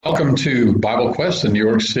Welcome to Bible Quest, the New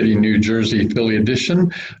York City, New Jersey, Philly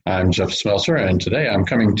edition. I'm Jeff Smeltzer, and today I'm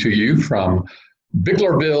coming to you from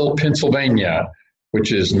Biglerville, Pennsylvania,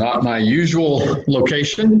 which is not my usual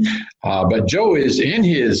location, but Joe is in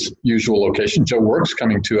his usual location. Joe Works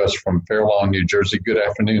coming to us from Fair Lawn, New Jersey. Good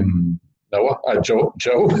afternoon, Noah. Joe.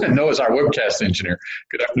 Noah's our webcast engineer.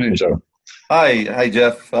 Good afternoon, Joe. Hi,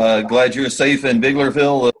 Jeff. Glad you're safe in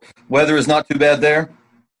Biglerville. Weather is not too bad there.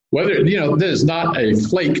 There's not a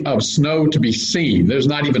flake of snow to be seen. There's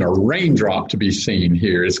not even a raindrop to be seen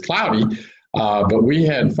here. It's cloudy, but we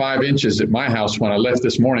had 5 inches at my house when I left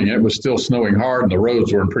this morning. It was still snowing hard, and the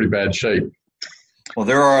roads were in pretty bad shape. Well,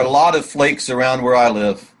 there are a lot of flakes around where I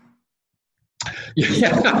live.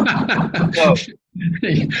 Yeah. So,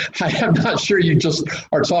 I'm not sure you just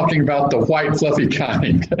are talking about the white, fluffy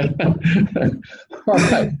kind. All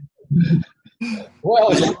right. Well,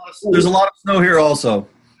 there's a lot of snow here also.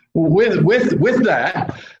 With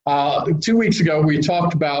that, 2 weeks ago, we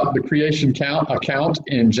talked about the creation account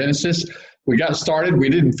in Genesis. We got started. We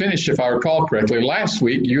didn't finish, if I recall correctly. Last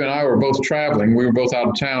week, you and I were both traveling. We were both out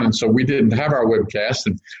of town, and so we didn't have our webcast.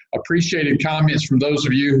 And appreciated comments from those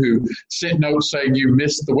of you who sent notes saying you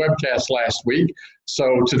missed the webcast last week.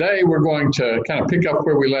 So today, we're going to kind of pick up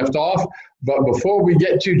where we left off. But before we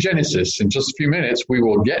get to Genesis, in just a few minutes, we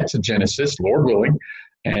will get to Genesis, Lord willing,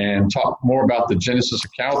 and talk more about the Genesis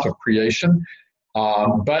account of creation.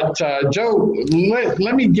 But Joe,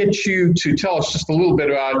 let me get you to tell us just a little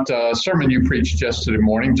bit about a sermon you preached yesterday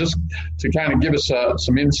morning, just to kind of give us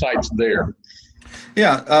some insights there.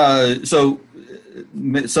 Yeah, so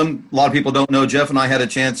a lot of people don't know, Jeff and I had a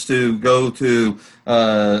chance to go to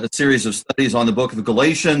a series of studies on the book of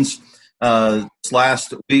Galatians this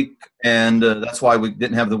last week, and that's why we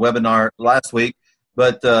didn't have the webinar last week.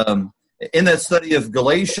 But in that study of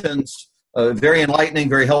Galatians, very enlightening,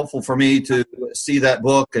 very helpful for me to see that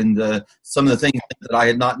book and some of the things that I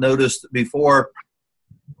had not noticed before.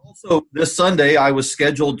 Also, this Sunday, I was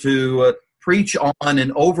scheduled to preach on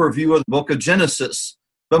an overview of the book of Genesis,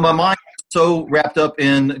 but my mind was so wrapped up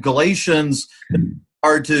in Galatians, it's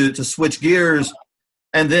hard to switch gears.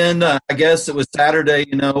 And then I guess it was Saturday,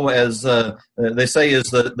 as they say,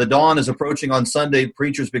 as the dawn is approaching on Sunday,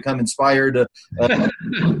 preachers become inspired to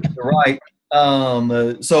write.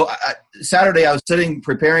 Saturday I was sitting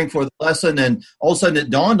preparing for the lesson, and all of a sudden it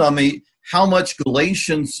dawned on me how much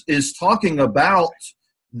Galatians is talking about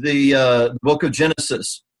the book of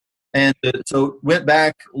Genesis. And so went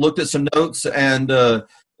back, looked at some notes, and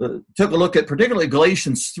took a look at particularly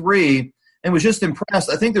Galatians 3, and was just impressed.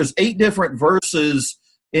 I think there's 8 different verses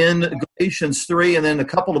in Galatians 3, and then a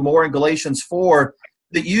couple of more in Galatians 4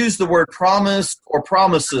 that use the word promise or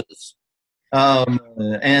promises.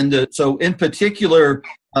 So in particular,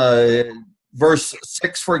 verse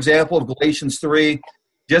 6, for example, of Galatians 3,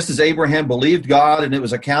 just as Abraham believed God and it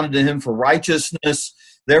was accounted to him for righteousness,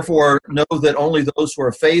 therefore know that only those who are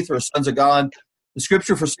of faith are sons of God. The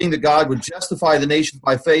scripture foreseeing that God would justify the nations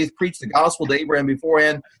by faith, preached the gospel to Abraham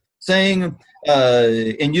beforehand, saying,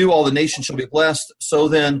 in you all the nations shall be blessed. So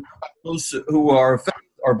then those who are of faith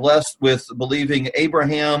are blessed with believing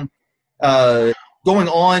Abraham. Going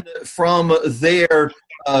on from there,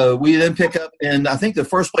 we then pick up, and I think the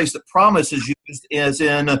first place that promise is used is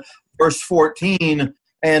in verse 14,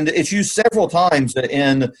 and it's used several times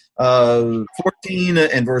in 14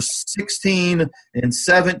 and verse 16 and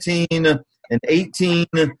 17 and 18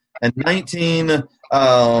 and 19.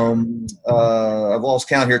 I've lost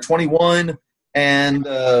count here. 21 and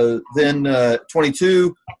then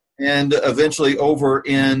 22, and eventually over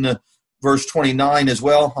in verse 29 as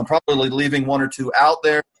well. I'm probably leaving 1 or 2 out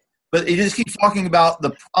there. But he just keeps talking about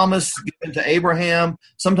the promise given to Abraham.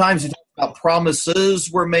 Sometimes he talks about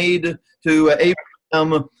promises were made to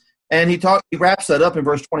Abraham. And he wraps that up in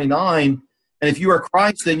verse 29. And if you are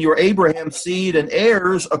Christ, then you are Abraham's seed and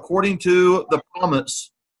heirs according to the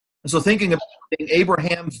promise. And so thinking about being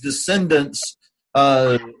Abraham's descendants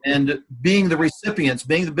and being the recipients,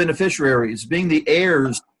 being the beneficiaries, being the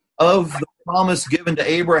heirs of the promise given to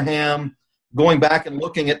Abraham, going back and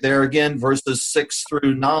looking at there again, verses 6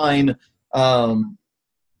 through 9,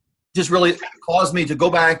 just really caused me to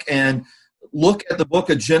go back and look at the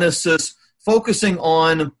book of Genesis, focusing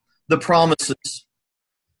on the promises.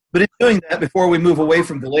 But in doing that, before we move away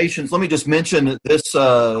from Galatians, let me just mention this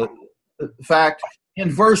fact.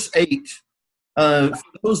 In verse 8, for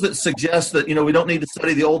those that suggest that, we don't need to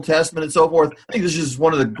study the Old Testament and so forth, I think this is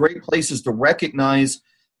one of the great places to recognize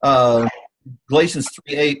Galatians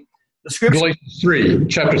 3:8. The scripture, Galatians 3,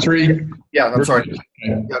 chapter 3. Yeah, I'm sorry.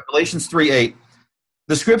 Yeah, Galatians 3:8.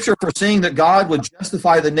 The scripture, foreseeing that God would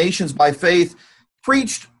justify the nations by faith,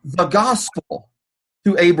 preached the gospel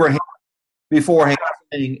to Abraham beforehand,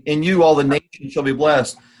 saying, "In you all the nations shall be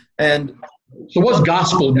blessed." And so what's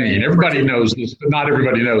gospel mean? Everybody knows this, but not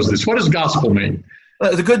everybody knows this. What does gospel mean?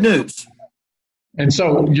 The good news. And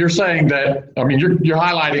so you're saying that, I mean, you're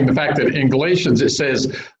highlighting the fact that in Galatians it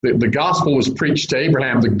says that the gospel was preached to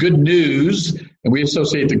Abraham, the good news, and we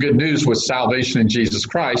associate the good news with salvation in Jesus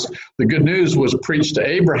Christ. The good news was preached to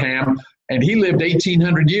Abraham, and he lived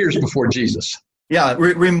 1,800 years before Jesus. Yeah,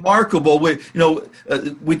 remarkable. We talk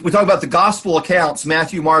about the gospel accounts,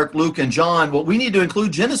 Matthew, Mark, Luke, and John. Well, we need to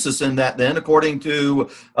include Genesis in that then, according to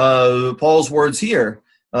Paul's words here.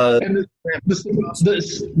 And this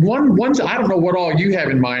one, I don't know what all you have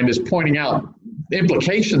in mind is pointing out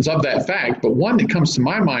implications of that fact, but one that comes to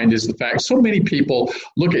my mind is the fact so many people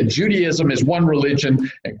look at Judaism as one religion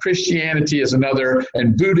and Christianity as another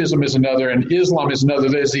and Buddhism as another and Islam as another.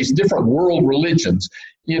 There's these different world religions.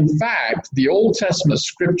 In fact, the Old Testament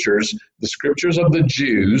scriptures, the scriptures of the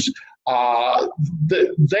Jews,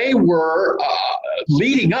 they were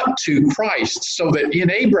leading up to Christ, so that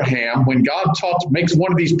in Abraham, when God makes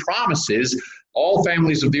one of these promises, all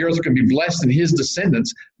families of the earth can be blessed in his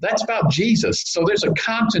descendants, that's about Jesus. So there's a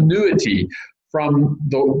continuity from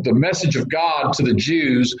the message of God to the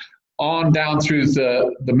Jews on down through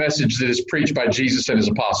the message that is preached by Jesus and his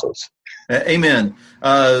apostles. Amen.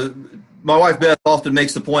 My wife Beth often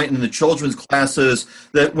makes the point in the children's classes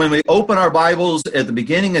that when we open our Bibles at the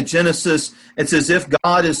beginning of Genesis, it's as if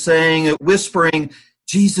God is saying, whispering,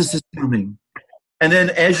 Jesus is coming. And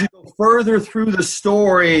then as you go further through the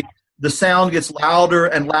story, the sound gets louder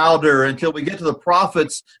and louder until we get to the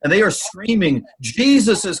prophets, and they are screaming,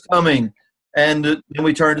 Jesus is coming. And then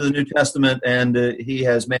we turn to the New Testament, and he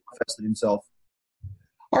has manifested himself.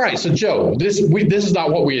 All right, so Joe, this is not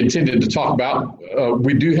what we intended to talk about.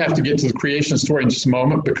 We do have to get to the creation story in just a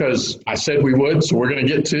moment because I said we would, so we're going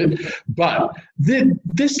to get to it. But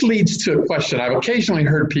this leads to a question I've occasionally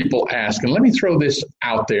heard people ask, and let me throw this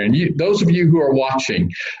out there. And those of you who are watching,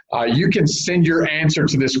 you can send your answer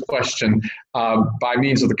to this question by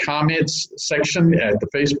means of the comments section at the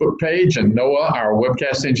Facebook page, and Noah, our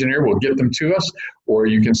webcast engineer, will get them to us, or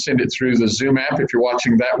you can send it through the Zoom app if you're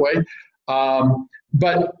watching that way.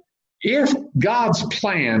 But if God's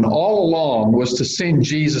plan all along was to send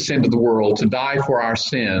Jesus into the world to die for our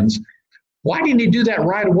sins, why didn't he do that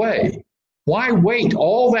right away? Why wait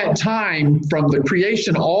all that time from the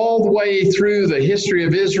creation all the way through the history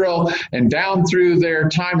of Israel and down through their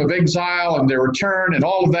time of exile and their return and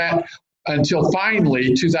all of that until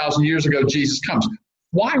finally 2,000 years ago Jesus comes?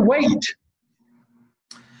 Why wait?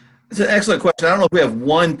 It's an excellent question. I don't know if we have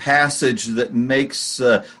one passage that makes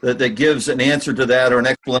that gives an answer to that or an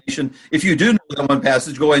explanation. If you do know that one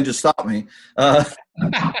passage, go ahead and just stop me.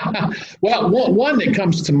 Well, one that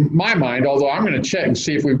comes to my mind, although I'm going to check and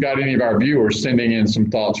see if we've got any of our viewers sending in some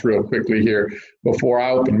thoughts real quickly here before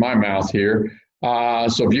I open my mouth here.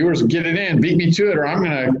 So viewers, get it in, beat me to it, or I'm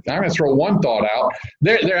gonna throw one thought out.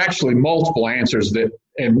 There are actually multiple answers that.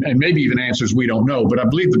 And maybe even answers we don't know, but I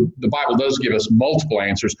believe the Bible does give us multiple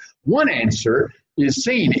answers. One answer is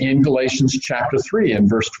seen in Galatians chapter 3 and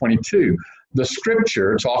verse 22. The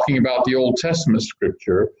scripture, talking about the Old Testament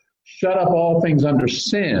scripture, shut up all things under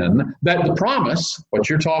sin, that the promise, what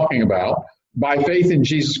you're talking about, by faith in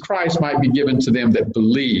Jesus Christ might be given to them that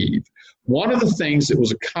believe. One of the things that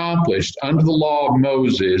was accomplished under the law of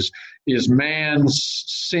Moses is man's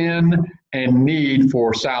sin and need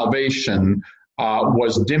for salvation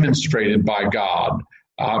was demonstrated by God.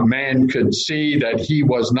 Man could see that he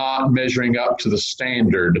was not measuring up to the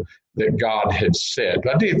standard that God had set.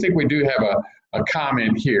 I do think we do have a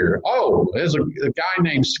comment here. Oh, there's a guy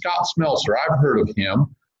named Scott Smelser. I've heard of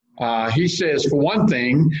him. He says, for one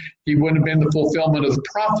thing, he wouldn't have been the fulfillment of the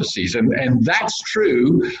prophecies. And that's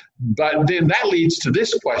true. But then that leads to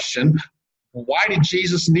this question. Why did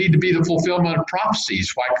Jesus need to be the fulfillment of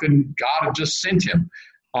prophecies? Why couldn't God have just sent him?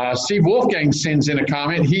 Steve Wolfgang sends in a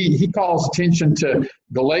comment. He calls attention to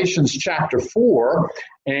Galatians chapter 4.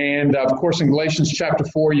 And, of course, in Galatians chapter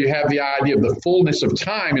 4, you have the idea of the fullness of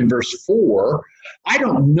time in verse 4. I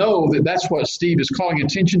don't know that that's what Steve is calling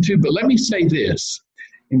attention to, but let me say this.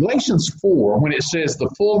 In Galatians 4, when it says the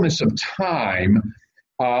fullness of time,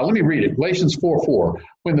 let me read it. Galatians 4:4.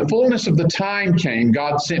 When the fullness of the time came,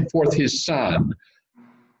 God sent forth his son.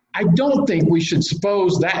 I don't think we should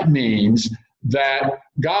suppose that means that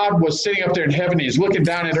God was sitting up there in heaven, he's looking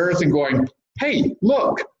down at earth and going, hey,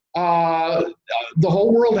 look, the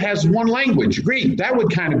whole world has one language, Greek. That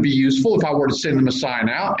would kind of be useful if I were to send the Messiah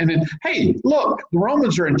out. And then, hey, look, the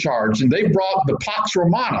Romans are in charge, and they brought the Pax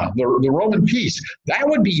Romana, the Roman peace. That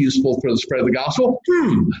would be useful for the spread of the gospel.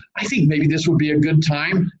 I think maybe this would be a good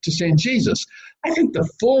time to send Jesus. I think the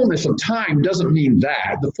fullness of time doesn't mean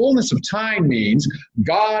that. The fullness of time means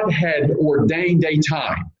God had ordained a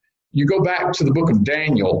time. You go back to the book of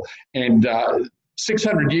Daniel, and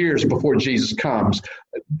 600 years before Jesus comes,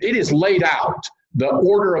 it is laid out the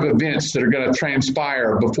order of events that are going to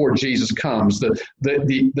transpire before Jesus comes.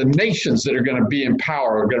 The nations that are going to be in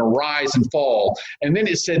power are going to rise and fall. And then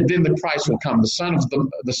it said, then the Christ will come. The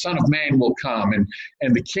Son of Man will come,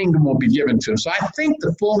 and the kingdom will be given to him. So I think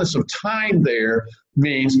the fullness of time there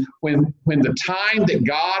means when the time that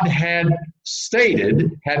God had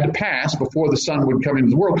stated had to pass before the Son would come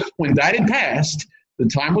into the world, when that had passed, the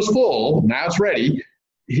time was full, now it's ready,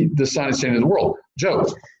 the Son is sent into the world. Joe.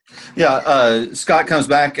 Yeah, Scott comes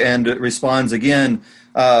back and responds again,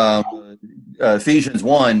 Ephesians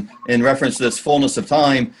 1, in reference to this fullness of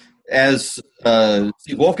time. As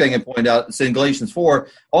Steve Wolfgang had pointed out, it's in Galatians 4.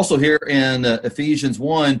 Also here in Ephesians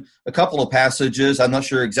 1, a couple of passages. I'm not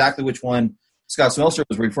sure exactly which one Scott Smelser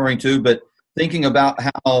was referring to, but thinking about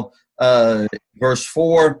how verse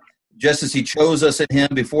 4, just as he chose us in him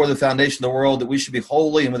before the foundation of the world, that we should be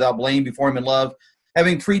holy and without blame before him in love,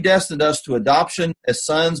 having predestined us to adoption as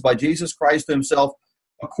sons by Jesus Christ to himself,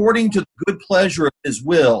 according to the good pleasure of his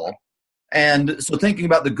will. And so thinking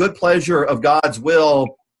about the good pleasure of God's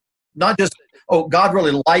will, not just, God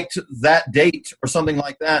really liked that date or something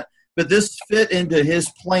like that, but this fit into his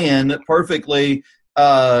plan perfectly.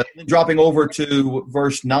 Dropping over to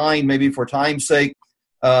verse 9, maybe for time's sake,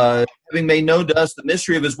 having made known to us the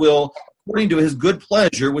mystery of his will, according to his good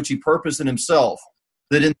pleasure, which he purposed in himself,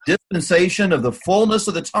 that in the dispensation of the fullness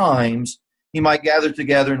of the times, he might gather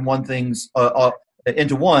together in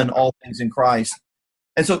into one all things in Christ.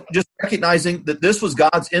 And so just recognizing that this was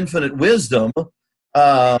God's infinite wisdom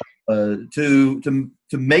to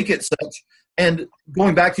make it such. And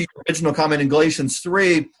going back to your original comment in Galatians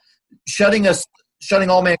 3, shutting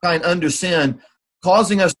all mankind under sin,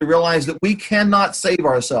 causing us to realize that we cannot save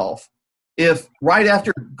ourselves. If right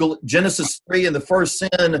after Genesis 3 and the first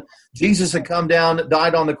sin, Jesus had come down,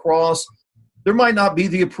 died on the cross, there might not be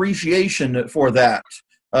the appreciation for that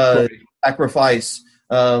sacrifice.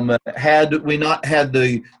 Had we not had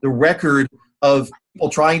the record of people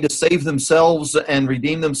trying to save themselves and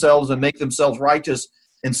redeem themselves and make themselves righteous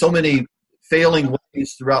in so many failing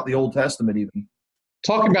ways throughout the Old Testament even.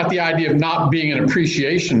 Talking about the idea of not being an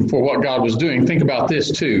appreciation for what God was doing, think about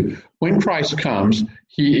this too. When Christ comes,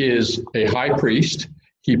 he is a high priest.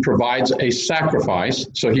 He provides a sacrifice.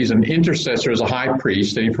 So he's an intercessor as a high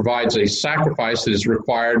priest, and he provides a sacrifice that is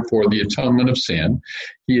required for the atonement of sin.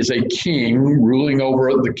 He is a king ruling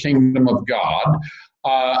over the kingdom of God.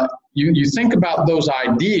 You think about those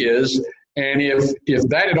ideas, and if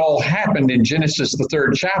that had all happened in Genesis, the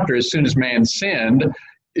 3rd chapter, as soon as man sinned,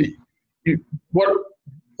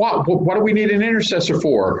 what do we need an intercessor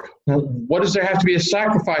for? What does there have to be a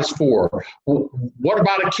sacrifice for? What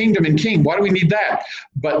about a kingdom and king? Why do we need that?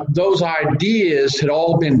 But those ideas had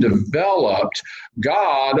all been developed.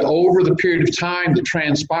 God, over the period of time that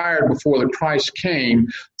transpired before the Christ came,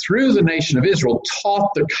 through the nation of Israel,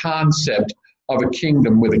 taught the concept of a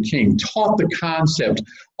kingdom with a king, taught the concept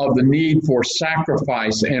of the need for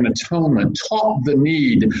sacrifice and atonement, taught the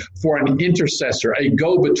need for an intercessor, a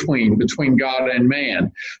go-between between God and man,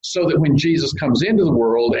 so that when Jesus comes into the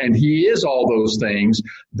world and he is all those things,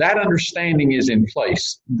 that understanding is in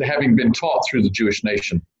place, having been taught through the Jewish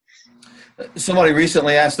nation. Somebody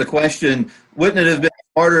recently asked the question, wouldn't it have been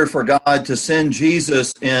harder for God to send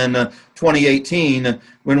Jesus in 2018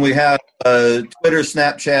 when we have Twitter,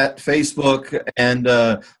 Snapchat, Facebook, and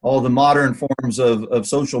all the modern forms of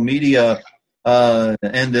social media?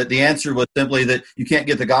 And the answer was simply that you can't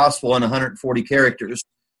get the gospel in 140 characters.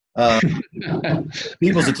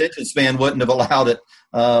 People's attention span wouldn't have allowed it.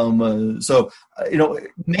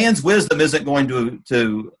 Man's wisdom isn't going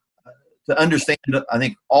to understand, I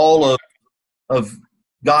think, all of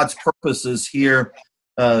God's purposes here.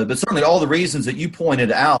 But certainly all the reasons that you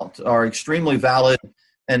pointed out are extremely valid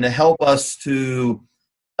and to help us to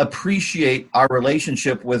appreciate our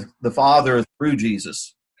relationship with the Father through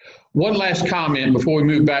Jesus. One last comment before we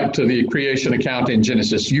move back to the creation account in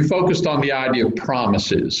Genesis. You focused on the idea of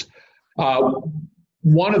promises.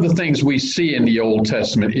 One of the things we see in the Old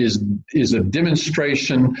Testament is a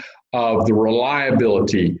demonstration of the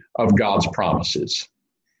reliability of God's promises.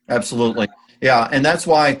 Absolutely. Yeah, and that's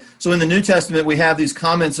why, so in the New Testament, we have these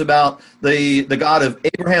comments about the God of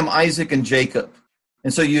Abraham, Isaac, and Jacob.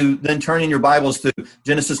 And so you then turn in your Bibles to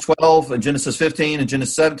Genesis 12 and Genesis 15 and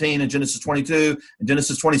Genesis 17 and Genesis 22 and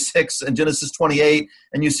Genesis 26 and Genesis 28,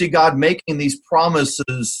 and you see God making these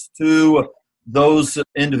promises to those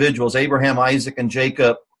individuals, Abraham, Isaac, and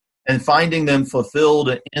Jacob, and finding them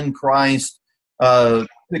fulfilled in Christ.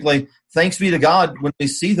 Particularly, thanks be to God, when we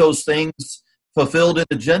see those things fulfilled in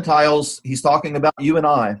the Gentiles, he's talking about you and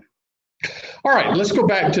I. All right, let's go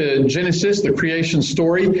back to Genesis, the creation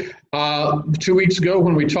story. 2 weeks ago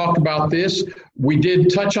when we talked about this, we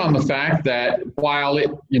did touch on the fact that while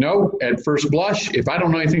it, at first blush, if I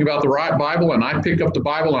don't know anything about the right Bible and I pick up the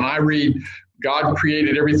Bible and I read God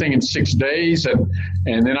created everything in 6 days, and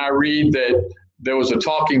then I read that there was a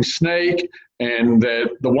talking snake, and that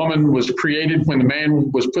the woman was created when the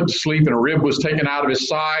man was put to sleep and a rib was taken out of his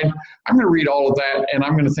side. I'm going to read all of that, and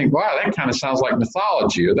I'm going to think, wow, that kind of sounds like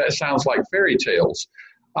mythology, or that sounds like fairy tales.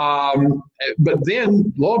 But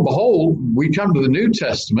then, lo and behold, we come to the New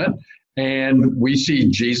Testament, and we see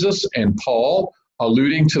Jesus and Paul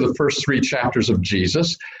alluding to the first 3 chapters of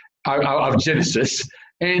Genesis,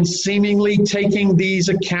 and seemingly taking these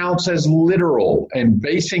accounts as literal and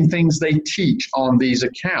basing things they teach on these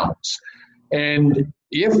accounts. And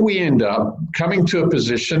if we end up coming to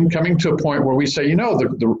a point where we say,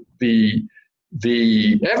 the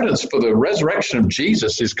evidence for the resurrection of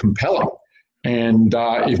Jesus is compelling. And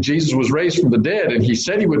if Jesus was raised from the dead, and he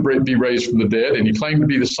said he would be raised from the dead, and he claimed to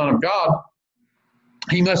be the Son of God,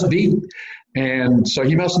 he must be. And so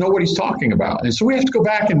he must know what he's talking about. And so we have to go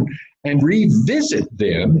back and revisit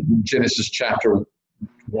then Genesis chapter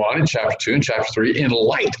 1 and chapter 2 and chapter 3 in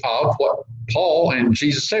light of what Paul and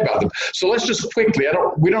Jesus say about them. So let's just quickly,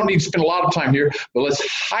 we don't need to spend a lot of time here, but let's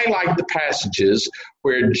highlight the passages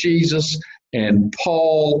where Jesus and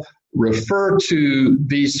Paul refer to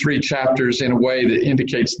these 3 chapters in a way that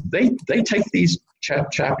indicates they take these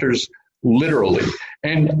chapters literally.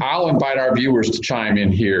 And I'll invite our viewers to chime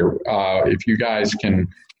in here. If you guys can,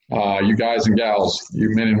 you guys and gals, you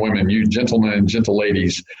men and women, you gentlemen and gentle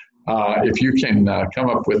ladies, if you can come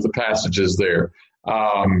up with the passages there.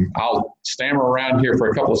 I'll stammer around here for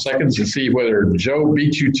a couple of seconds and see whether Joe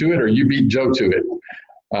beat you to it or you beat Joe to it.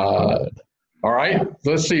 All right,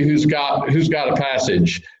 let's see who's got a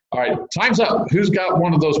passage. All right, time's up. Who's got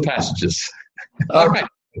one of those passages? All right.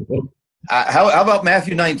 How about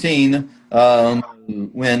Matthew 19,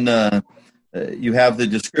 when you have the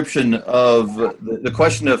description of the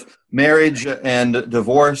question of marriage and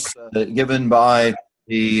divorce given by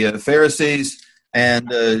the Pharisees,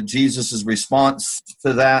 and Jesus' response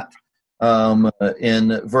to that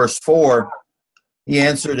in verse 4. He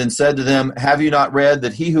answered and said to them, "Have you not read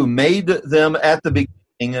that he who made them at the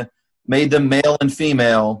beginning made them male and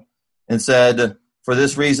female, and said, for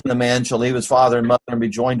this reason the man shall leave his father and mother and be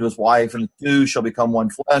joined to his wife, and the two shall become one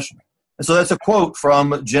flesh." And so that's a quote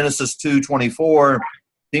from Genesis 2:24.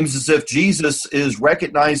 Seems as if Jesus is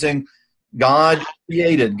recognizing God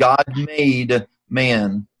created, God made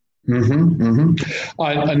man.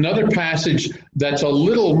 Another passage that's a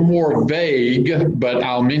little more vague, but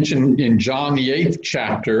I'll mention in John the 8th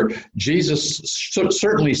chapter, Jesus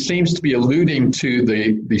certainly seems to be alluding to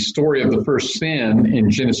the story of the first sin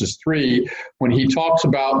in Genesis 3, when he talks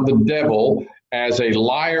about the devil as a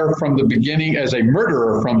liar from the beginning, as a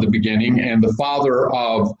murderer from the beginning, and the father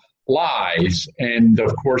of lies. And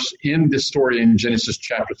of course, in this story in Genesis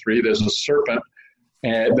chapter 3, there's a serpent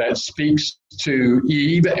that speaks to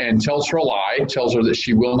Eve and tells her a lie, tells her that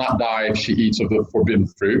she will not die if she eats of the forbidden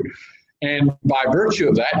fruit. And by virtue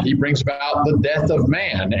of that, he brings about the death of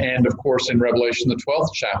man. And of course, in Revelation, the 12th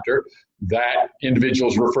chapter, that individual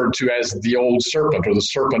is referred to as the old serpent, or the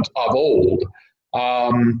serpent of old. There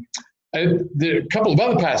are a couple of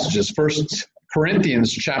other passages, 1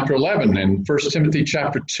 Corinthians chapter 11 and 1 Timothy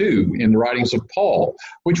chapter 2 in the writings of Paul.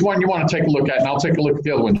 Which one you want to take a look at? And I'll take a look at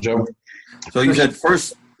the other one, Joe. So you said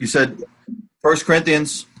 1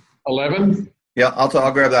 Corinthians 11. Yeah,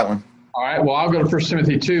 I'll grab that one. All right. Well, I'll go to 1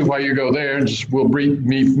 Timothy 2 while you go there, and we'll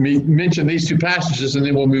mention these 2 passages, and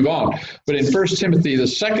then we'll move on. But in 1 Timothy, the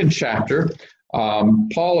 2nd chapter,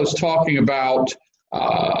 Paul is talking about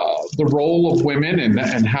the role of women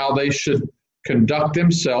and how they should conduct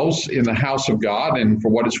themselves in the house of God. And for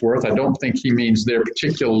what it's worth, I don't think he means there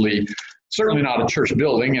particularly. Certainly not a church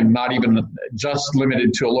building, and not even just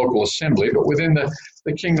limited to a local assembly, but within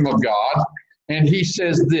the kingdom of God. And he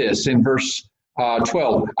says this in verse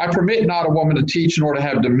 12, "I permit not a woman to teach nor to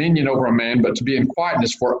have dominion over a man, but to be in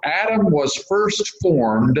quietness. For Adam was first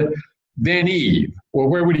formed, then Eve." Well,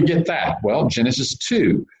 where would he get that? Well, Genesis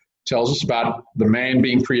 2 tells us about the man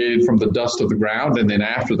being created from the dust of the ground, and then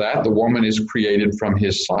after that, the woman is created from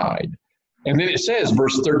his side. And then it says,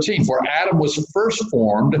 verse 13, for Adam was first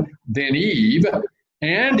formed, then Eve.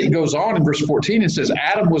 And it goes on in verse 14, it says,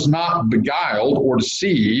 Adam was not beguiled or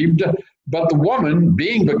deceived, but the woman,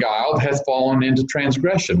 being beguiled, hath fallen into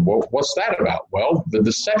transgression. Well, what's that about? Well, the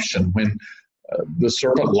deception when the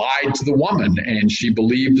serpent lied to the woman and she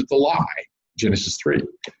believed the lie. Genesis 3.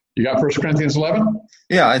 You got 1 Corinthians 11?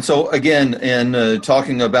 Yeah, and so again, in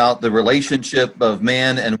talking about the relationship of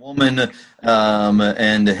man and woman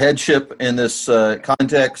and the headship in this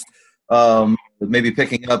context, maybe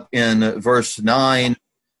picking up in verse 9.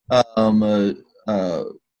 Well,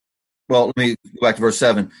 let me go back to verse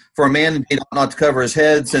 7. For a man indeed ought not to cover his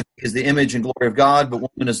head, since he is the image and glory of God, but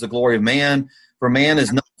woman is the glory of man. For man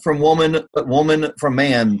is not from woman, but woman from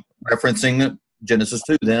man, referencing Genesis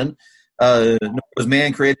 2 then. Nor was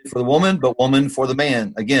man created for the woman, but woman for the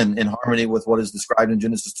man. Again, in harmony with what is described in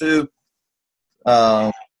Genesis 2.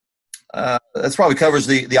 That probably covers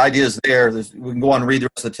the ideas there. We can go on and read the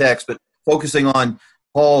rest of the text, but focusing on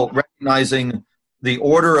Paul recognizing the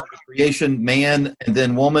order of creation, man and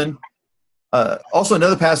then woman. Also,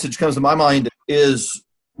 another passage comes to my mind is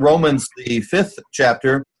Romans, the 5th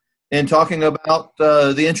chapter, in talking about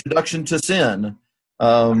the introduction to sin.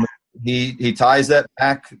 He ties that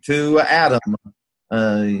back to Adam.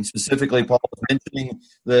 Specifically, Paul is mentioning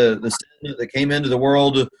the sin that came into the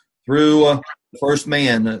world through the first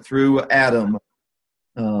man, through Adam.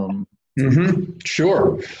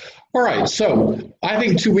 Sure. All right. So I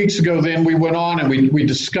think 2 weeks ago then we went on and we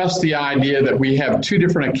discussed the idea that we have two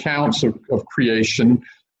different accounts of creation.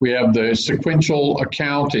 We have the sequential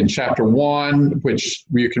account in chapter 1, which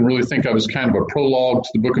you can really think of as kind of a prologue to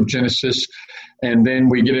the book of Genesis. And then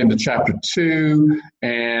we get into chapter 2,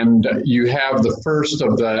 and you have the first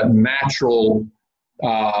of the natural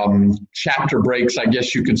chapter breaks, I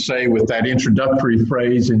guess you could say, with that introductory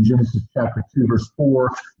phrase in Genesis chapter 2, verse 4.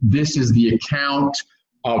 This is the account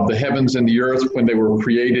of the heavens and the earth when they were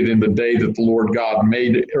created in the day that the Lord God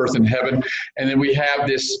made earth and heaven. And then we have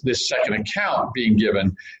this second account being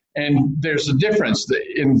given. And there's a difference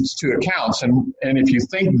in two accounts. And if you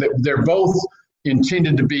think that they're both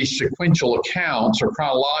intended to be sequential accounts or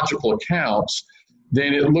chronological accounts,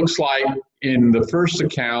 then it looks like in the first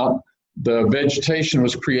account, the vegetation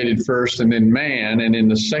was created first and then man. And in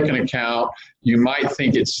the second account, you might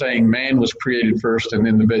think it's saying man was created first and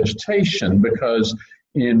then the vegetation, because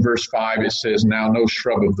in verse 5, it says, now no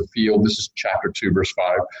shrub of the field, this is chapter 2, verse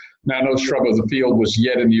 5, now no shrub of the field was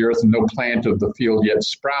yet in the earth, and no plant of the field yet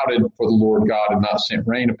sprouted, for the Lord God had not sent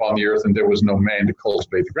rain upon the earth, and there was no man to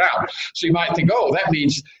cultivate the ground. So you might think, oh, that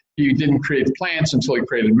means he didn't create the plants until he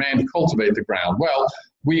created man to cultivate the ground. Well,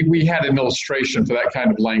 we had an illustration for that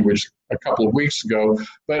kind of language a couple of weeks ago,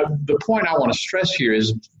 but the point I want to stress here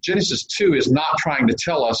is Genesis 2 is not trying to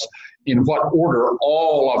tell us in what order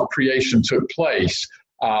all of creation took place.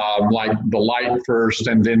 Like the light first,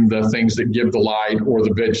 and then the things that give the light, or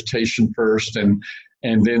the vegetation first, and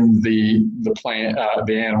then the plant,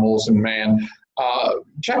 the animals, and man.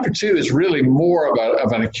 Chapter 2 is really more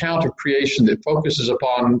of an account of creation that focuses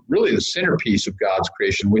upon really the centerpiece of God's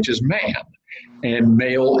creation, which is man, and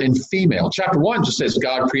male and female. Chapter 1 just says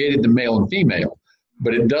God created the male and female,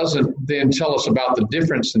 but it doesn't then tell us about the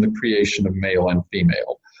difference in the creation of male and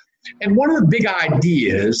female. And one of the big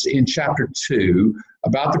ideas in chapter 2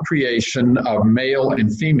 about the creation of male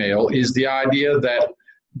and female is the idea that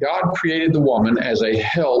God created the woman as a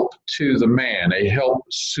help to the man, a help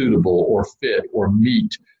suitable or fit or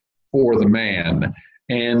meet for the man.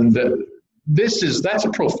 And that's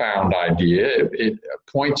a profound idea. It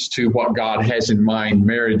points to what God has in mind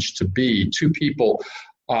marriage to be, two people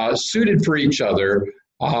suited for each other,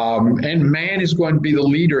 and man is going to be the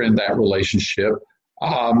leader in that relationship.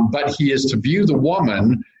 But he is to view the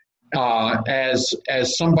woman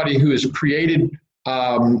as somebody who is created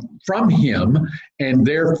from him, and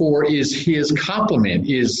therefore is his complement,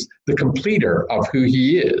 is the completer of who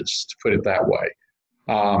he is, to put it that way.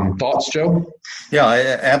 Thoughts, Joe?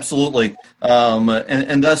 Yeah, absolutely.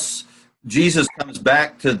 And thus, Jesus comes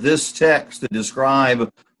back to this text to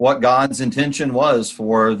describe what God's intention was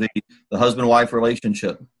for the husband-wife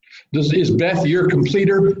relationship. Is Beth your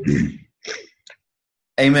completer?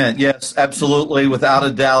 Amen. Yes, absolutely. Without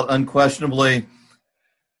a doubt, unquestionably.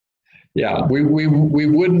 Yeah, we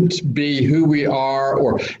wouldn't be who we are,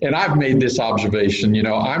 and I've made this observation,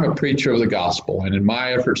 I'm a preacher of the gospel, and in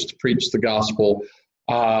my efforts to preach the gospel,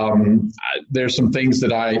 there's some things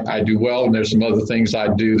that I do well, and there's some other things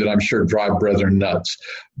I do that I'm sure drive brethren nuts.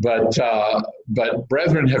 But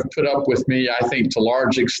brethren have put up with me, I think, to a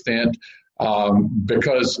large extent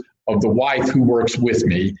because of the wife who works with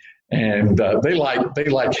me. And they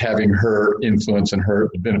like having her influence and the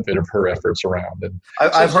benefit of her efforts around. And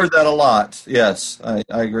I've heard that a lot. Yes, I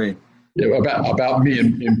agree. Yeah, about me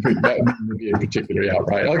in particular, yeah,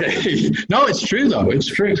 right. Okay, no, it's true though. It's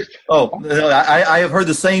true. Oh, I have heard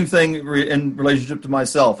the same thing in relationship to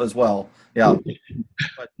myself as well. Yeah.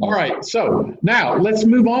 All right. So now let's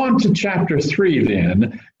move on to chapter 3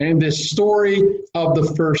 then, and this story of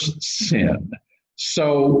the first sin.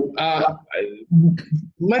 So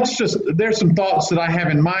there's some thoughts that I have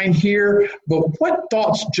in mind here, but what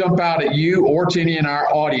thoughts jump out at you or to any in our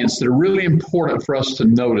audience that are really important for us to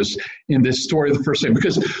notice in this story of the first sin?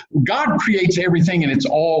 Because God creates everything and it's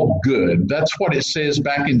all good. That's what it says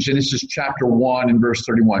back in Genesis chapter 1 and verse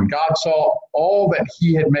 31. God saw all that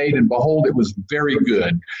he had made and behold, it was very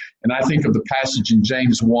good. And I think of the passage in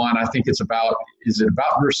James 1, I think is it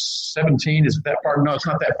about verse 17? Is it that far? No, it's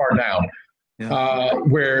not that far down.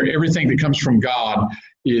 Where everything that comes from God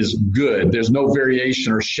is good. There's no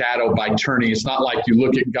variation or shadow by turning. It's not like you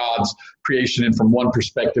look at God's creation and from one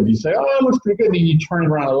perspective you say, oh, it looks pretty good, and you turn it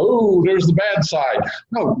around, oh, there's the bad side.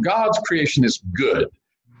 No, God's creation is good,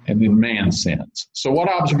 and then man sins. So what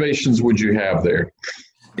observations would you have there?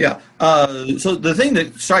 Yeah. So the thing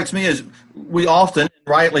that strikes me is we often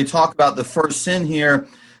rightly talk about the first sin here,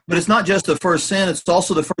 but it's not just the first sin, it's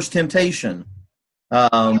also the first temptation.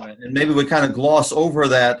 And maybe we kind of gloss over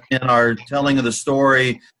that in our telling of the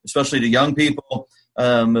story, especially to young people.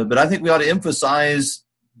 But I think we ought to emphasize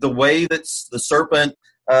the way that the serpent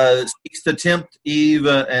seeks to tempt Eve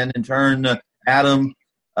and in turn Adam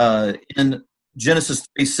in Genesis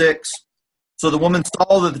 3:6. So the woman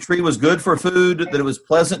saw that the tree was good for food, that it was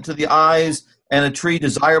pleasant to the eyes, and a tree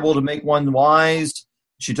desirable to make one wise.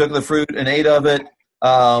 She took the fruit and ate of it.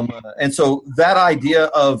 And so that idea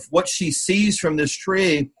of what she sees from this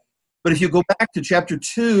tree, but if you go back to chapter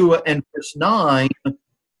 2 and verse 9,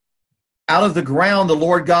 out of the ground the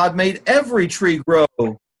Lord God made every tree grow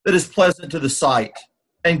that is pleasant to the sight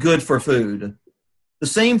and good for food. The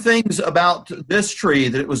same things about this tree,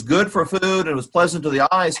 that it was good for food and it was pleasant to the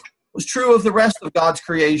eyes, was true of the rest of God's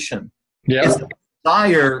creation. Yeah. It's the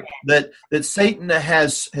desire that Satan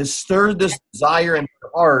has stirred this desire in her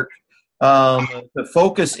heart to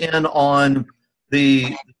focus in on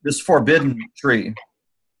this forbidden tree.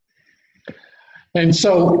 And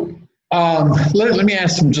so let me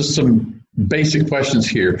ask some basic questions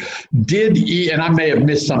here. And I may have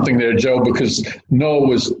missed something there, Joe, because Noah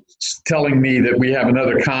was telling me that we have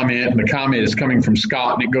another comment, and the comment is coming from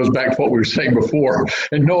Scott, and it goes back to what we were saying before.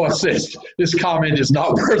 And Noah says, this comment is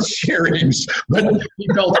not worth sharing, but he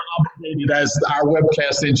felt obligated as our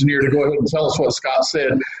webcast engineer to go ahead and tell us what Scott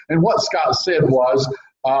said. And what Scott said was,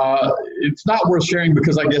 it's not worth sharing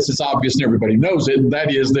because I guess it's obvious and everybody knows it, and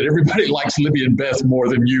that is that everybody likes Libby and Beth more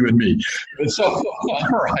than you and me. And so, all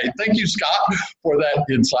right, thank you, Scott, for that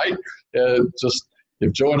insight. Just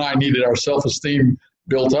if Joe and I needed our self-esteem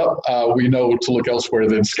built up, we know to look elsewhere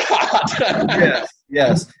than Scott.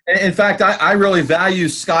 Yes. In fact, I really value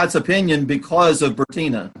Scott's opinion because of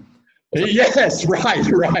Bertina. Yes, right.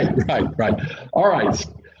 All right.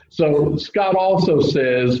 So Scott also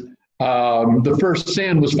says, the first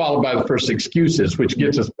sin was followed by the first excuses, which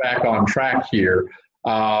gets us back on track here.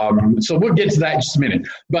 So we'll get to that in just a minute.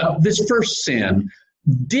 But this first sin,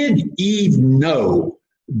 did Eve know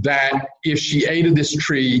that if she ate of this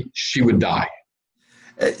tree, she would die?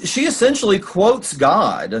 She essentially quotes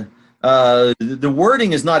God. The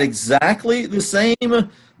wording is not exactly the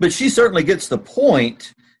same, but she certainly gets the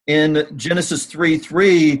point. In Genesis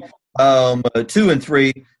 3:2 and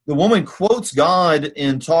 3, the woman quotes God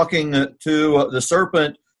in talking to the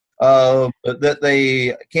serpent that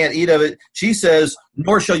they can't eat of it. She says,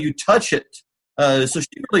 nor shall you touch it. So she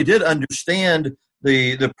really did understand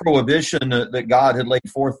the prohibition that God had laid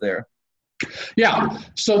forth there. Yeah.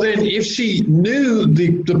 So then if she knew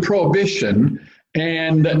the prohibition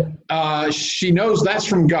and she knows that's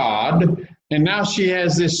from God, and now she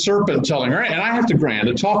has this serpent telling her, and I have to grant,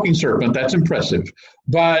 a talking serpent, that's impressive.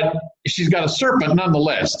 But she's got a serpent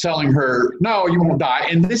nonetheless telling her, no, you won't die.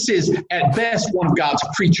 And this is at best one of God's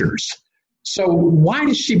creatures. So why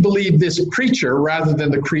does she believe this creature rather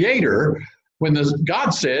than the creator when God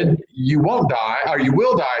said, you won't die, or you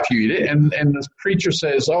will die if you eat it, and the creature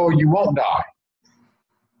says, oh, you won't die?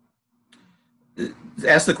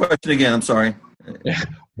 Ask the question again, I'm sorry.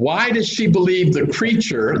 Why does she believe the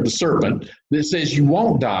creature, the serpent, that says you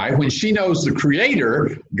won't die when she knows the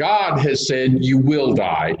creator, God, has said you will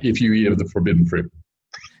die if you eat of the forbidden fruit?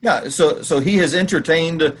 Yeah, so he has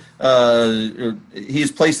entertained,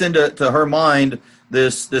 he's placed into her mind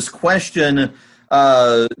this question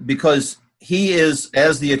because he is,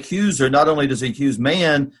 as the accuser, not only does he accuse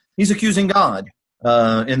man, He's accusing God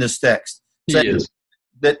in this text. He is.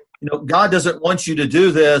 That God doesn't want you to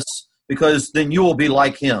do this because then you will be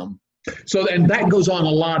like him. So, and that goes on a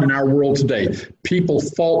lot in our world today. People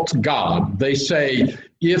fault God. They say,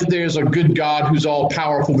 if there's a good God who's all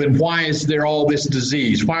powerful, then why is there all this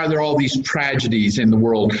disease? Why are there all these tragedies in the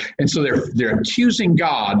world? And so they're accusing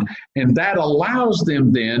God, and that allows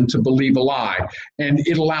them then to believe a lie. And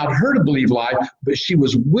it allowed her to believe a lie, but she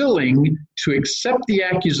was willing to accept the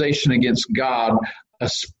accusation against God,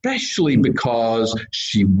 especially because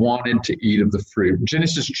she wanted to eat of the fruit.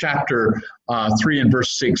 Genesis chapter 3 and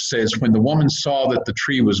verse 6 says, when the woman saw that the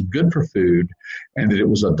tree was good for food and that it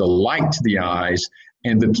was a delight to the eyes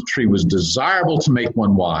and that the tree was desirable to make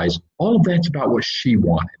one wise, all of that's about what she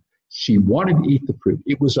wanted. She wanted to eat the fruit.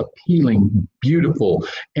 It was appealing, beautiful,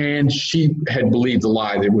 and she had believed the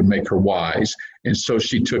lie that it would make her wise, and so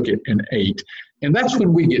she took it and ate. And that's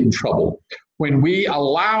when we get in trouble. When we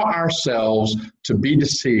allow ourselves to be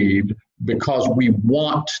deceived because we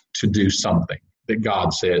want to do something that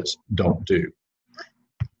God says don't do.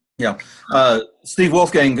 Yeah. Steve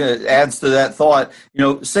Wolfgang adds to that thought.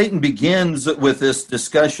 Satan begins with this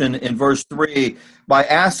discussion in verse 3 by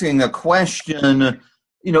asking a question,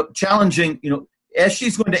 challenging, as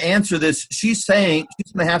she's going to answer this, she's going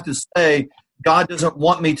to have to say, God doesn't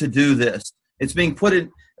want me to do this. It's being put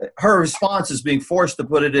in. Her response is being forced to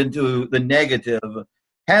put it into the negative.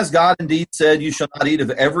 Has God indeed said, you shall not eat of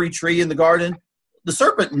every tree in the garden? The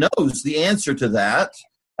serpent knows the answer to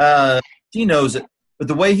that. He knows it. But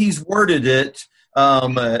the way he's worded it,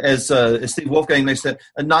 as Steve Wolfgang makes it,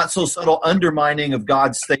 a not so subtle undermining of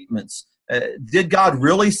God's statements. Did God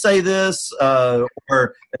really say this?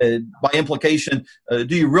 Or by implication,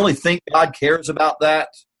 do you really think God cares about that?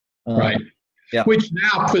 Right. Yeah. Which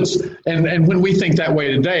now puts, and when we think that way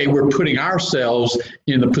today, we're putting ourselves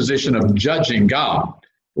in the position of judging God.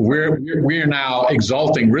 We're now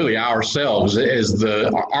exalting really ourselves as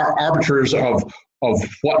our arbiters of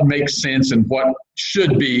what makes sense and what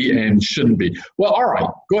should be and shouldn't be. Well, all right,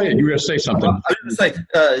 go ahead. You were going to say something. Well, I was going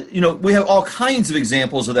to say, we have all kinds of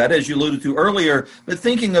examples of that, as you alluded to earlier, but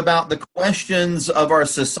thinking about the questions of our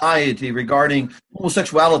society regarding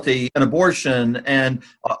homosexuality and abortion and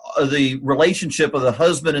the relationship of the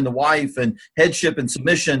husband and the wife and headship and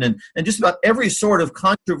submission and just about every sort of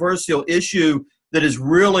controversial issue that is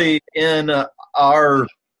really in our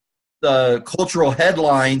cultural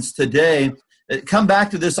headlines today, come back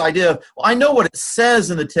to this idea of, well, I know what it says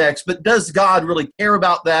in the text, but does God really care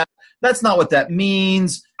about that? That's not what that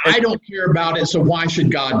means. I don't care about it, so why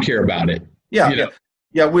should God care about it? Yeah.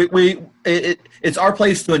 It's our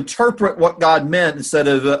place to interpret what God meant instead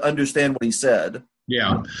of understand what he said.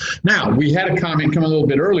 Yeah. Now, we had a comment come a little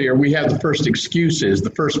bit earlier. We have the first excuses,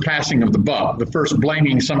 the first passing of the buck, the first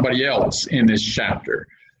blaming somebody else in this chapter.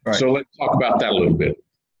 Right. So let's talk about that a little bit.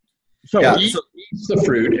 So Eve eats the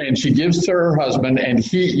fruit, and she gives to her husband, and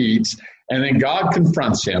he eats, and then God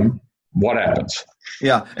confronts him. What happens?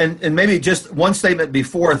 Yeah, and maybe just one statement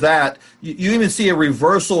before that, you even see a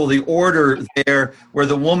reversal of the order there where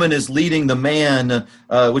the woman is leading the man,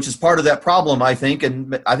 which is part of that problem, I think,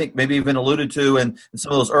 and I think maybe even alluded to in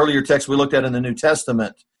some of those earlier texts we looked at in the New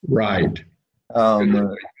Testament. Right.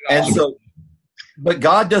 But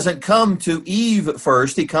God doesn't come to Eve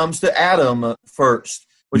first, he comes to Adam first,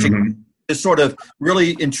 which is sort of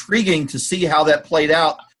really intriguing to see how that played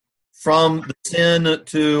out from the sin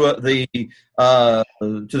to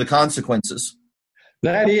the consequences.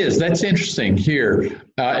 That's interesting here.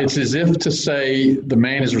 It's as if to say the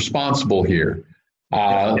man is responsible here.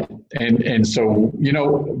 And so,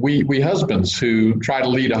 we husbands who try to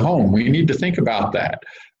lead a home, we need to think about that.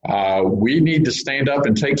 We need to stand up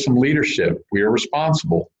and take some leadership. We are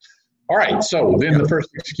responsible. All right. So then the first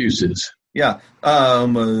excuses. Yeah.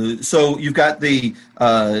 So you've got the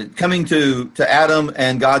coming to Adam,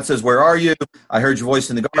 and God says, "Where are you? I heard your voice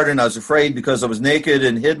in the garden. I was afraid because I was naked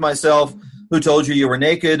and hid myself. Who told you you were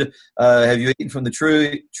naked? Have you eaten from the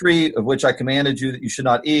tree of which I commanded you that you should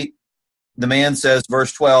not eat?" The man says,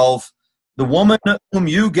 verse 12, "The woman whom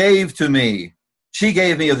you gave to me, she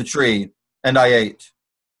gave me of the tree, and I ate."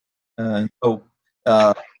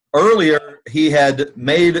 Earlier, he had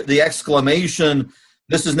made the exclamation,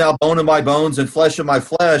 "This is now bone of my bones and flesh of my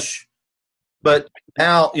flesh." But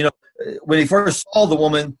now, when he first saw the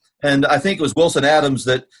woman, and I think it was Wilson Adams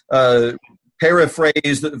that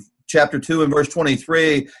paraphrased chapter 2 and verse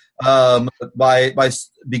 23 by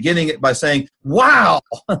beginning it by saying, "Wow,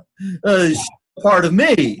 she's part of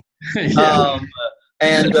me." Yeah.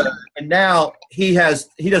 And now he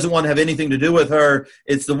doesn't want to have anything to do with her.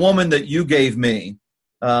 It's the woman that you gave me.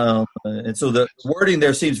 And so the wording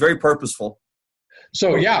there seems very purposeful.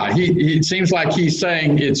 So yeah, he seems like he's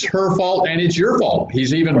saying it's her fault and it's your fault.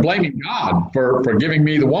 He's even blaming God for giving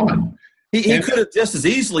me the woman. He could have just as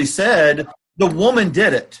easily said, the woman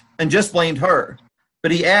did it, and just blamed her.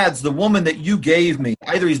 But he adds, the woman that you gave me.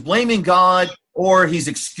 Either he's blaming God or he's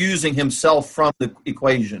excusing himself from the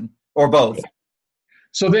equation, or both.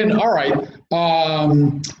 So then, all right,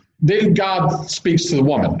 then God speaks to the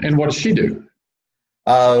woman, and what does she do?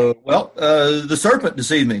 The serpent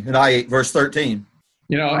deceived me, in I 8, verse 13.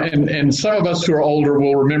 You know, and some of us who are older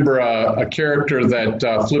will remember a character that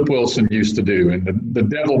Flip Wilson used to do, and the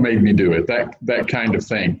devil made me do it, that kind of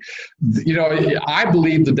thing. You know, I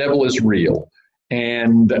believe the devil is real,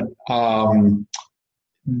 and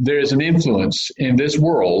there's an influence in this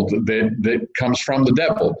world that comes from the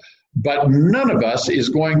devil. But none of us is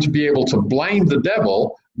going to be able to blame the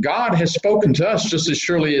devil. God has spoken to us just as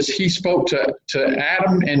surely as he spoke to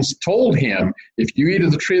Adam and told him, if you eat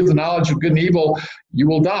of the tree of the knowledge of good and evil, you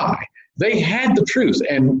will die. They had the truth,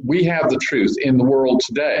 and we have the truth in the world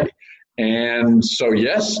today. And so,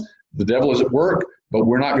 yes, the devil is at work, but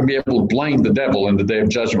we're not going to be able to blame the devil in the day of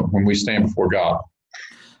judgment when we stand before God.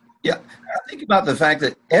 Yeah, think about the fact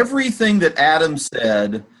that everything that Adam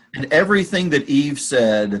said and everything that Eve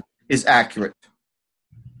said is accurate.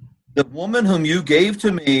 The woman whom you gave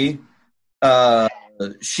to me,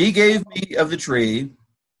 she gave me of the tree,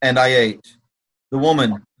 and I ate. The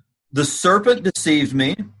woman, the serpent deceived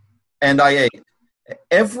me, and I ate.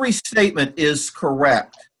 Every statement is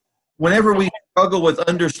correct. Whenever we struggle with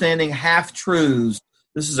understanding half-truths,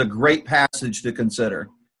 this is a great passage to consider.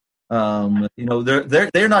 You know,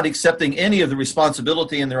 they're not accepting any of the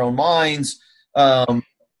responsibility in their own minds.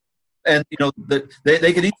 And, you know, they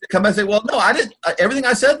could either come back and say, well, no, I didn't. Everything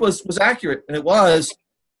I said was accurate, and it was.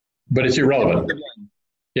 But it's irrelevant.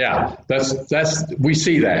 Yeah, that's we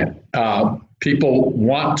see that. People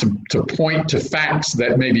want to point to facts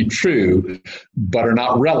that may be true, but are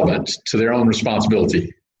not relevant to their own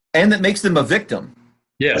responsibility. And that makes them a victim.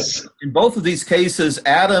 Yes. In both of these cases,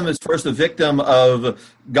 Adam is first a victim of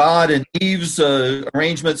God and Eve's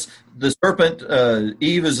arrangements. The serpent,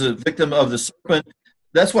 Eve is a victim of the serpent.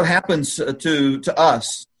 That's what happens to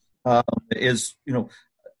us. Is, you know,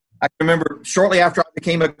 I remember shortly after I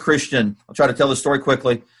became a Christian. I'll try to tell the story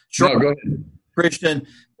quickly. Go ahead. Christian,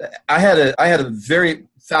 I had a very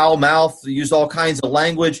foul mouth. Used all kinds of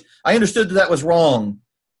language. I understood that was wrong.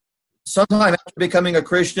 Sometime after becoming a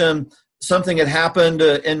Christian, something had happened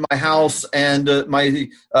in my house, and my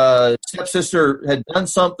stepsister had done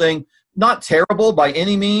something not terrible by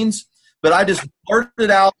any means, but I just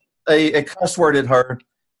blurted out a cuss word at her,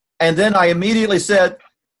 and then I immediately said,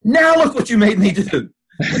 now look what you made me do.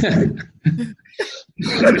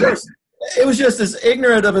 It was just as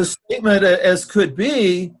ignorant of a statement as could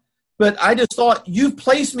be, but I just thought, you've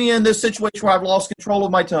placed me in this situation where I've lost control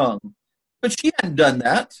of my tongue. But she hadn't done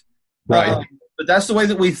that. Right. But that's the way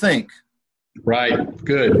that we think. Right.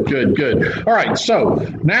 Good. All right. So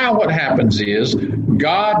now what happens is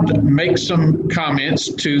God makes some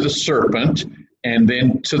comments to the serpent, and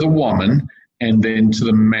then to the woman, and then to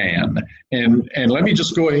the man. And let me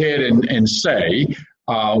just go ahead and say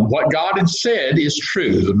what God had said is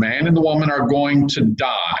true. The man and the woman are going to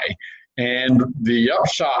die. And the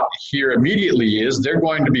upshot here immediately is they're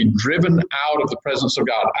going to be driven out of the presence of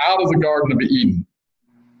God, out of the Garden of Eden,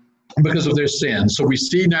 because of their sin. So we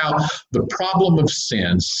see now the problem of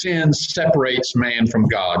sin. Sin separates man from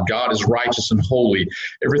God. God is righteous and holy.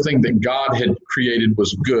 Everything that God had created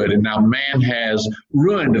was good, and now man has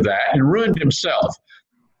ruined that and ruined himself.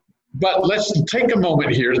 But let's take a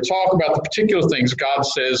moment here to talk about the particular things God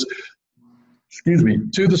says,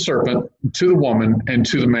 to the serpent, to the woman, and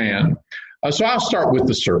to the man. So I'll start with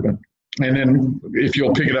the serpent, and then if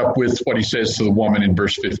you'll pick it up with what he says to the woman in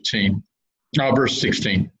verse 16.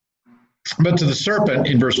 But to the serpent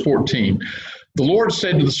in verse 14, the Lord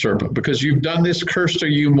said to the serpent, because you've done this, cursed are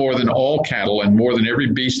you more than all cattle and more than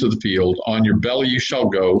every beast of the field. On your belly you shall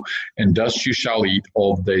go, and dust you shall eat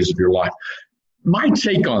all the days of your life. My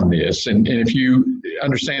take on this, and if you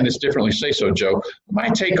understand this differently, say so, Joe. My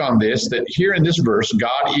take on this, that here in this verse,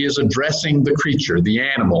 God is addressing the creature, the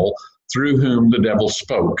animal, through whom the devil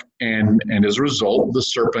spoke. And as a result, the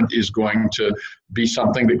serpent is going to be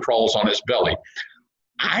something that crawls on its belly.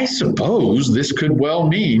 I suppose this could well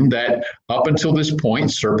mean that up until this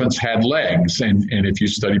point, serpents had legs. And if you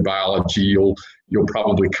study biology, you'll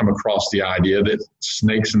probably come across the idea that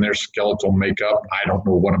snakes and their skeletal makeup, I don't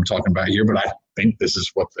know what I'm talking about here, but I think this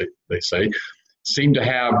is what they say, seem to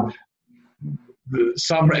have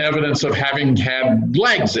some evidence of having had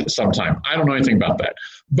legs at some time. I don't know anything about that.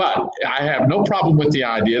 But I have no problem with the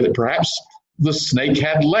idea that perhaps the snake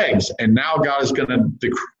had legs, and now God is going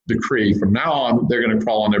to decree from now on they're going to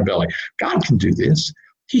crawl on their belly. God can do this.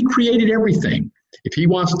 He created everything. If he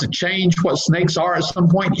wants to change what snakes are at some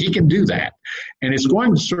point, he can do that. And it's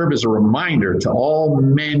going to serve as a reminder to all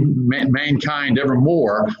mankind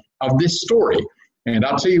evermore of this story. And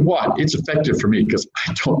I'll tell you what, it's effective for me because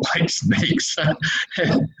I don't like snakes.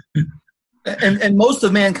 And most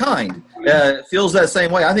of mankind feels that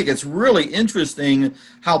same way. I think it's really interesting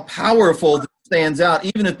how powerful this stands out,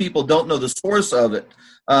 even if people don't know the source of it.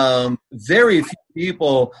 Very few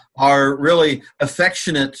people are really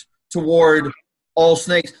affectionate toward all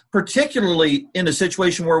snakes, particularly in a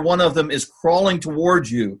situation where one of them is crawling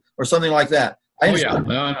towards you or something like that. No.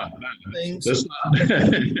 That's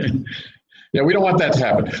not. Yeah, we don't want that to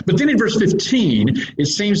happen. But then in verse 15, it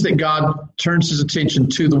seems that God turns his attention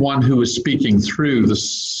to the one who is speaking through the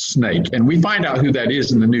snake. And we find out who that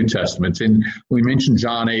is in the New Testament. And we mentioned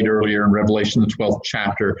John 8 earlier in Revelation, the 12th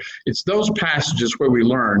chapter. It's those passages where we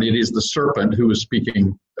learn it is the serpent who is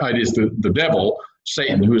speaking, it is the devil,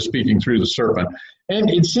 Satan, who is speaking through the serpent. And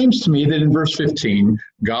it seems to me that in verse 15,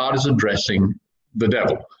 God is addressing the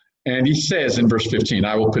devil. And he says in verse 15,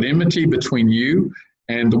 I will put enmity between you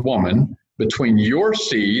and the woman, between your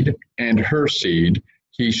seed and her seed.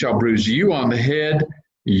 He shall bruise you on the head,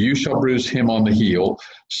 you shall bruise him on the heel.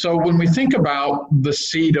 So when we think about the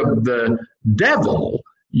seed of the devil,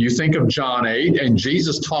 you think of John 8, and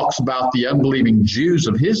Jesus talks about the unbelieving Jews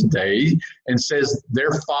of his day and says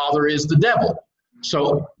their father is the devil.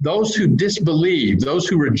 So those who disbelieve, those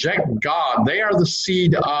who reject God, they are the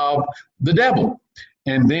seed of the devil.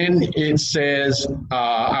 And then it says,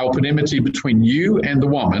 I will put enmity between you and the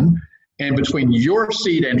woman, and between your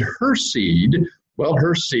seed and her seed. Well,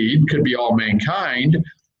 her seed could be all mankind.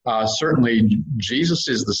 Certainly, Jesus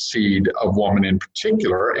is the seed of woman in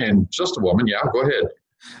particular, and just a woman. Yeah, go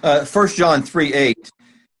ahead. 1 John 3:8.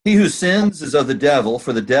 He who sins is of the devil,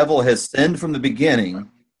 for the devil has sinned from the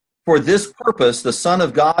beginning. For this purpose, the Son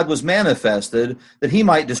of God was manifested, that he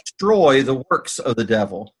might destroy the works of the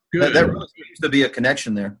devil. That really seems to be a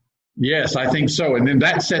connection there. Yes, I think so. And then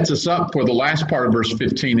that sets us up for the last part of verse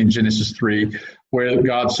 15 in Genesis 3, where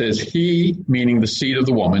God says, he, meaning the seed of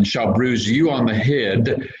the woman, shall bruise you on the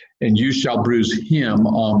head, and you shall bruise him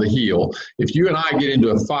on the heel. If you and I get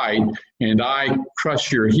into a fight and I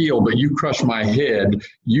crush your heel, but you crush my head,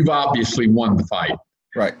 you've obviously won the fight.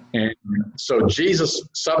 Right. And so Jesus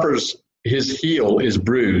suffers, his heel is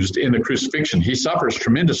bruised in the crucifixion. He suffers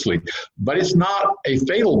tremendously, but it's not a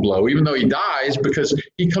fatal blow, even though he dies, because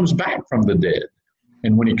he comes back from the dead.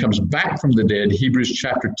 And when he comes back from the dead, Hebrews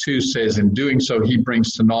chapter 2 says, in doing so, he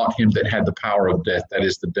brings to naught him that had the power of death, that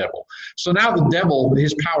is the devil. So now the devil,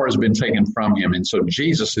 his power has been taken from him. And so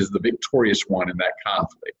Jesus is the victorious one in that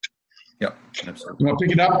conflict. Yep, absolutely. You want to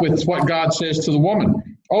pick it up with what God says to the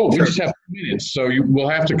woman? Oh, Sure. We just have 2 minutes, so we'll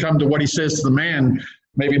have to come to what he says to the man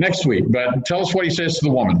maybe next week. But tell us what he says to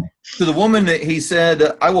the woman. To the woman, he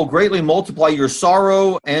said, I will greatly multiply your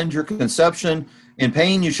sorrow and your conception. In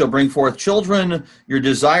pain you shall bring forth children. Your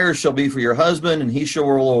desires shall be for your husband, and he shall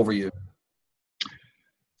rule over you.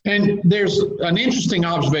 And there's an interesting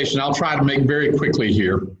observation I'll try to make very quickly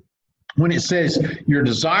here. When it says, your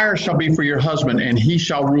desire shall be for your husband, and he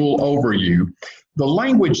shall rule over you, the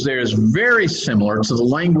language there is very similar to the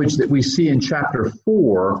language that we see in chapter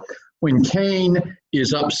 4 when Cain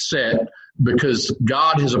is upset because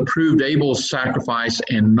God has approved Abel's sacrifice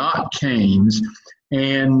and not Cain's.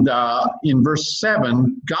 And in verse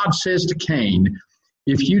 7, God says to Cain,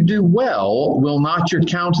 if you do well, will not your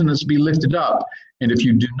countenance be lifted up? And if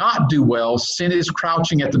you do not do well, sin is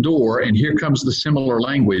crouching at the door. And here comes the similar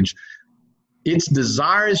language. Its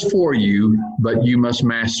desire is for you, but you must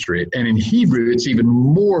master it. And in Hebrew, it's even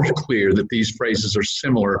more clear that these phrases are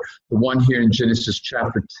similar. The one here in Genesis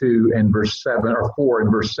chapter 2 and verse 7, or 4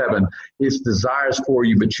 and verse 7, its desire is for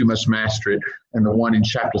you, but you must master it. And the one in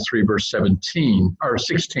chapter 3, verse 17, or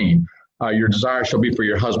 16, your desire shall be for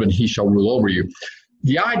your husband, he shall rule over you.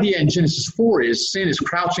 The idea in Genesis 4 is sin is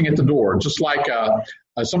crouching at the door, just like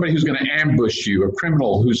somebody who's going to ambush you, a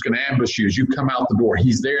criminal who's going to ambush you as you come out the door.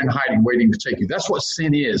 He's there in hiding, waiting to take you. That's what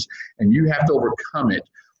sin is, and you have to overcome it.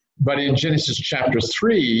 But in Genesis chapter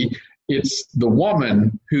 3, it's the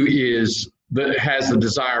woman who has the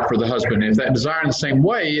desire for the husband. And if that desire in the same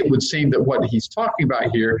way, it would seem that what he's talking about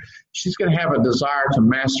here, she's going to have a desire to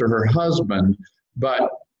master her husband,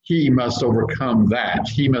 but he must overcome that.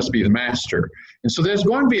 He must be the master. And so there's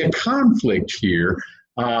going to be a conflict here.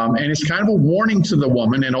 And it's kind of a warning to the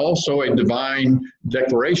woman and also a divine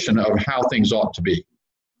declaration of how things ought to be.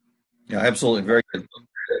 Yeah, absolutely. Very good.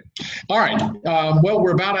 All right. Well,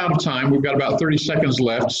 we're about out of time. We've got about 30 seconds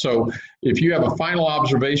left. So if you have a final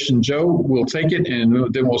observation, Joe, we'll take it,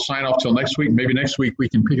 and then we'll sign off till next week. Maybe next week we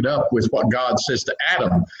can pick it up with what God says to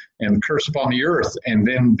Adam and curse upon the earth, and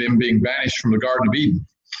then them being banished from the Garden of Eden.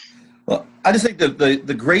 Well, I just think that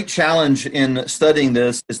the great challenge in studying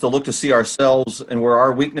this is to look to see ourselves and where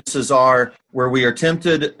our weaknesses are, where we are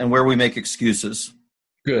tempted, and where we make excuses.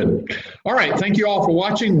 Good. All right. Thank you all for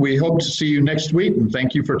watching. We hope to see you next week, and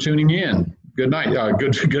thank you for tuning in. Good night.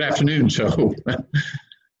 Good afternoon, Joe.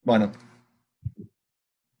 Bye now.